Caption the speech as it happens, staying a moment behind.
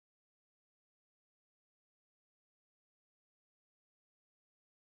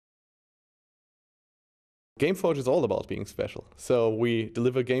Gameforge is all about being special. So we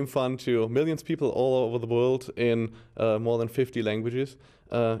deliver game fun to millions of people all over the world in more than 50 languages.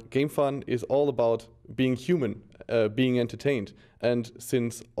 Game fun is all about being human, being entertained. And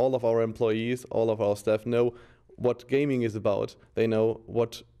since all of our employees, all of our staff know what gaming is about, they know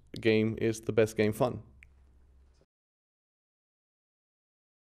what game is the best game fun.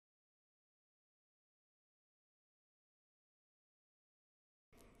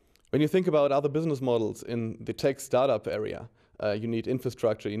 When you think about other business models in the tech startup area, you need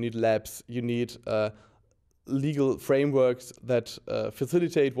infrastructure, you need labs, you need legal frameworks that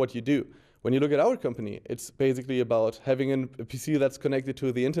facilitate what you do. When you look at our company, it's basically about having a PC that's connected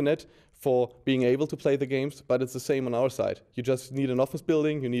to the internet for being able to play the games, but it's the same on our side. You just need an office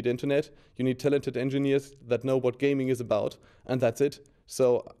building, you need internet, you need talented engineers that know what gaming is about, and that's it.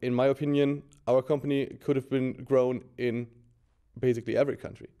 So in my opinion, our company could have been grown in basically every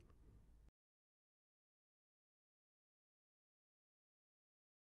country.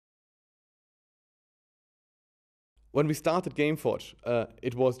 When we started Gameforge,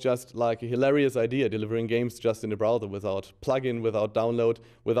 it was just like a hilarious idea, delivering games just in the browser without plugin, without download,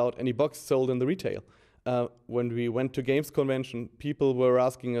 without any box sold in the retail. When we went to Games Convention, people were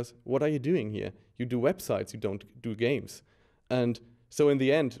asking us, what are you doing here? You do websites, you don't do games. And so in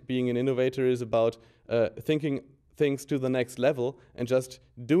the end, being an innovator is about thinking things to the next level and just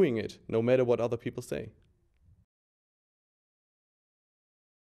doing it, no matter what other people say.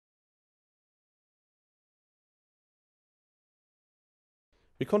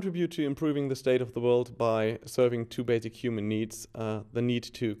 We contribute to improving the state of the world by serving two basic human needs, the need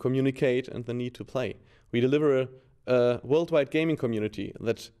to communicate and the need to play. We deliver a worldwide gaming community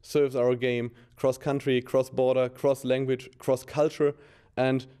that serves our game cross-country, cross-border, cross-language, cross-culture,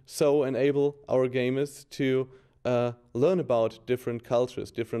 and so enable our gamers to learn about different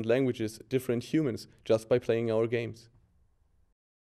cultures, different languages, different humans, just by playing our games.